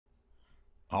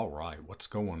Alright, what's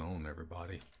going on,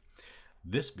 everybody?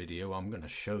 This video I'm going to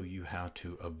show you how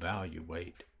to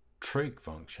evaluate trig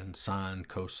functions, sine,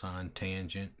 cosine,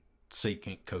 tangent,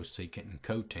 secant, cosecant, and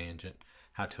cotangent,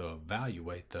 how to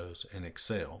evaluate those in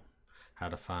Excel, how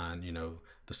to find,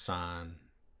 the sine,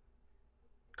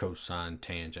 cosine,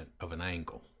 tangent of an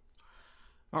angle.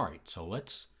 Alright, so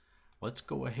let's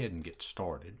go ahead and get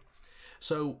started.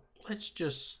 So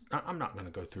I'm not going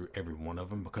to go through every one of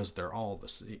them because they're all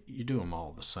you do them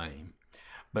all the same.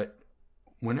 But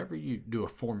whenever you do a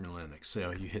formula in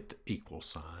Excel, you hit the equal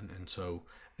sign, and so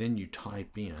then you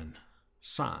type in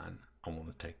sine. I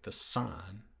want to take the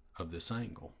sine of this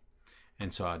angle,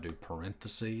 and so I do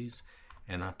parentheses,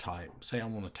 and I type, say I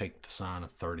want to take the sine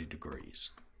of 30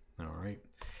 degrees. All right,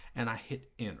 and I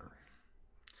hit enter.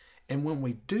 And when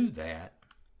we do that,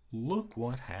 look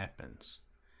what happens.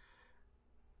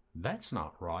 That's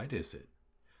not right, is it?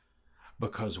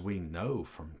 Because we know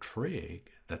from trig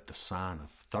that the sine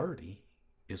of 30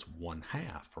 is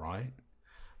 1/2, right?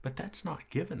 But that's not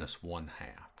giving us 1/2,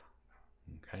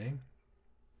 okay?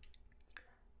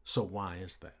 So why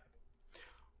is that?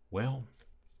 Well,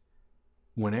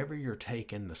 whenever you're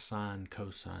taking the sine,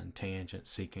 cosine, tangent,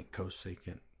 secant,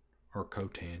 cosecant, or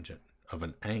cotangent of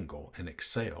an angle in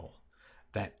Excel,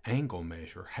 that angle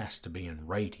measure has to be in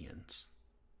radians,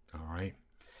 all right?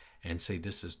 And see,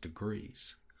 this is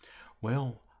degrees.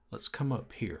 Well, let's come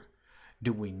up here.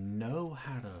 Do we know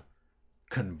how to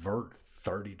convert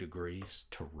 30 degrees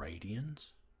to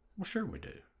radians? Well, sure we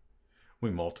do.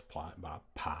 We multiply it by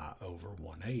pi over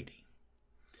 180.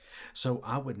 So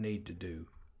I would need to do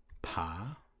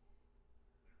pi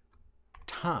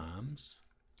times,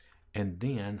 and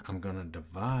then I'm going to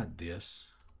divide this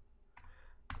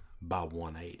by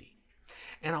 180.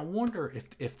 And I wonder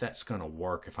if that's going to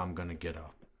work, if I'm going to get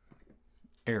a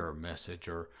error message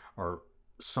or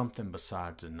something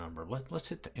besides a number. Let's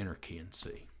hit the enter key and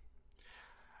see.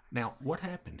 Now what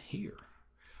happened here?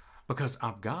 Because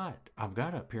I've got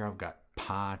up here, I've got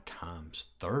pi times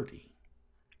 30.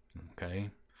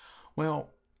 Okay.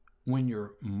 Well, when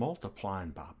you're multiplying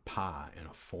by pi in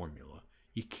a formula,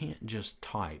 you can't just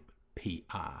type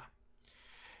pi.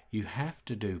 You have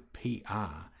to do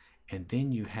pi, and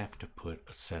then you have to put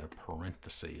a set of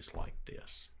parentheses like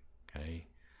this. Okay.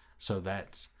 So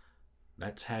that's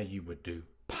how you would do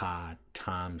pi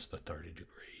times the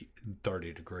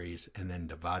 30 degrees, and then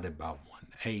divided by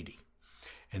 180.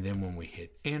 And then when we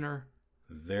hit enter,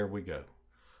 there we go.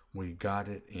 We got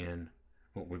it in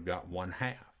what we've got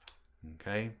 1/2.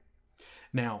 Okay.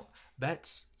 Now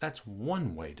that's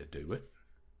one way to do it,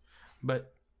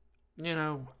 but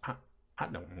I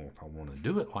don't know if I want to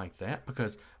do it like that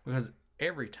because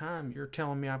every time you're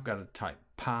telling me I've got to type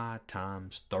pi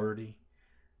times 30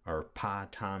 or pi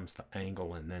times the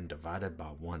angle and then divided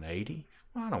by 180.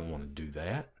 Well, I don't want to do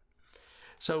that.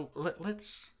 So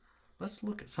let's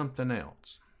look at something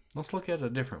else. Let's look at it a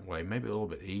different way, maybe a little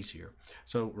bit easier.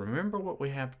 So remember what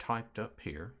we have typed up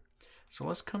here. So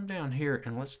let's come down here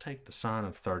and let's take the sine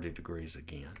of 30 degrees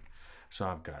again. So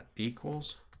I've got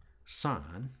equals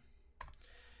sine,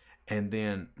 and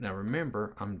then now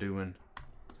remember I'm doing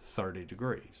 30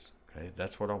 degrees. Okay,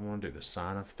 that's what I want to do, the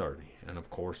sine of 30, and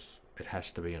of course it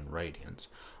has to be in radians.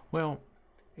 Well,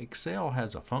 Excel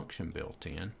has a function built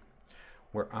in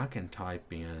where I can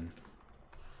type in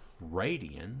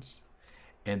radians,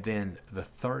 and then the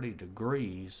 30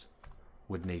 degrees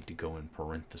would need to go in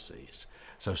parentheses.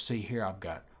 So see here, I've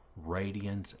got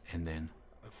radians and then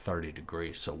 30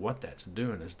 degrees. So what that's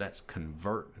doing is that's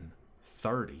converting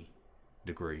 30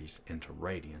 degrees into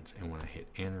radians, and when I hit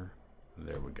enter,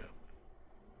 there we go.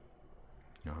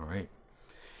 All right.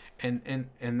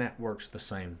 And that works the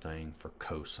same thing for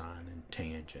cosine and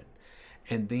tangent.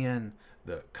 And then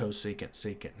the cosecant,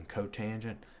 secant, and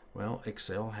cotangent, well,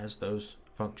 Excel has those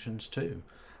functions too.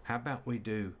 How about we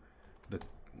do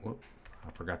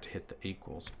I forgot to hit the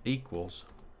equals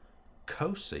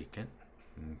cosecant,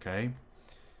 okay?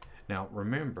 Now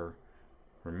remember,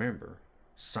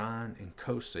 sine and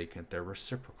cosecant, they're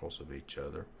reciprocals of each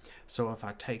other. So if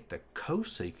I take the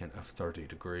cosecant of 30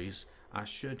 degrees, I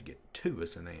should get 2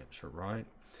 as an answer, right?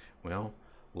 Well,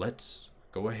 let's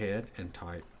go ahead and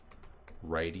type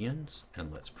radians,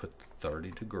 and let's put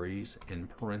 30 degrees in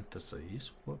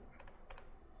parentheses. Whoop.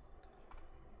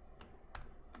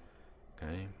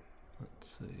 Okay,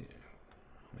 let's see.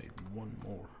 I need one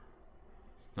more.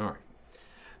 All right,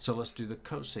 so let's do the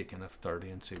cosecant of 30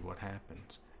 and see what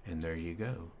happens. And there you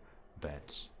go.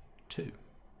 That's 2.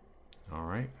 All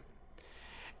right,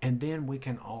 and then we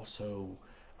can also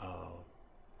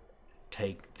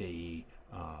take the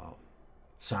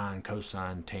sine,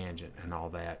 cosine, tangent, and all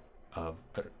that of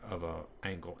a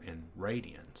angle in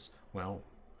radians. Well,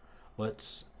 how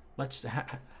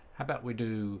about we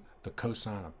do the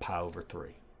cosine of pi over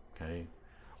 3? Okay,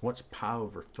 what's pi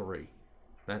over 3?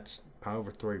 That's pi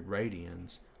over 3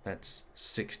 radians. That's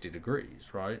 60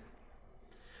 degrees, right?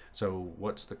 So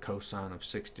what's the cosine of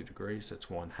 60 degrees? It's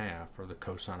 1/2, or the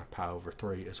cosine of pi over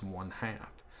 3 is 1/2.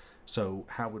 So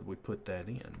how would we put that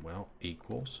in? Well,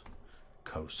 equals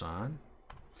cosine,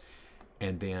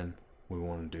 and then we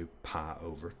want to do pi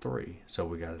over 3. So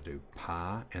we got to do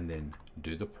pi and then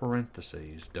do the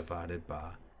parentheses divided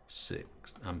by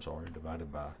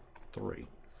 3.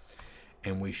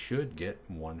 And we should get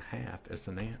 1/2 as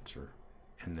an answer.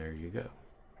 And there you go.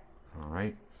 All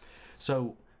right.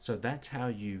 So that's how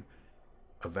you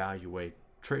evaluate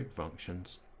trig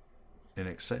functions in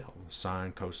Excel: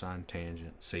 sine, cosine,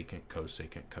 tangent, secant,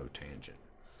 cosecant, cotangent.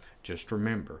 Just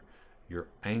remember, your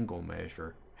angle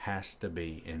measure has to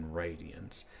be in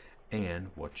radians.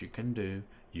 And what you can do,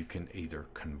 you can either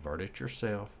convert it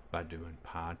yourself by doing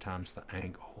pi times the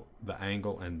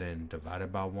angle and then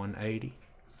divided by 180,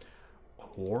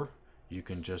 or you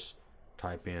can just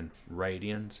type in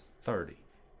radians 30,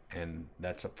 and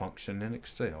that's a function in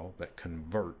Excel that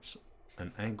converts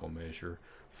an angle measure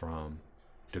from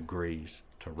degrees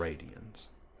to radians.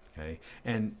 Okay,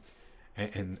 and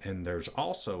there's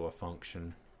also a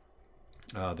function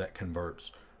that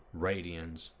converts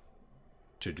radians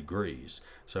to degrees.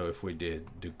 So if we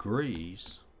did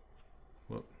degrees,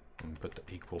 let me put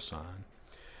the equal sign.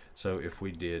 So if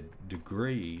we did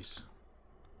degrees,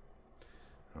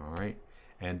 all right,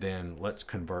 and then let's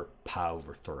convert pi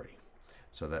over 3.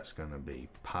 So that's going to be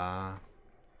pi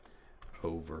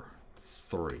over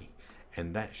 3,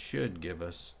 and that should give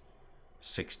us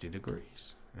 60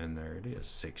 degrees. And there it is,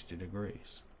 60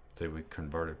 degrees. So we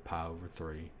converted pi over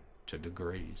 3 to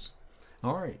degrees.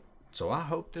 All right, so I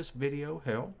hope this video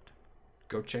helped.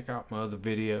 Go check out my other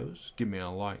videos. Give me a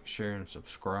like, share, and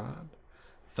subscribe.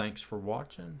 Thanks for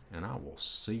watching, and I will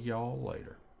see y'all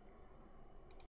later.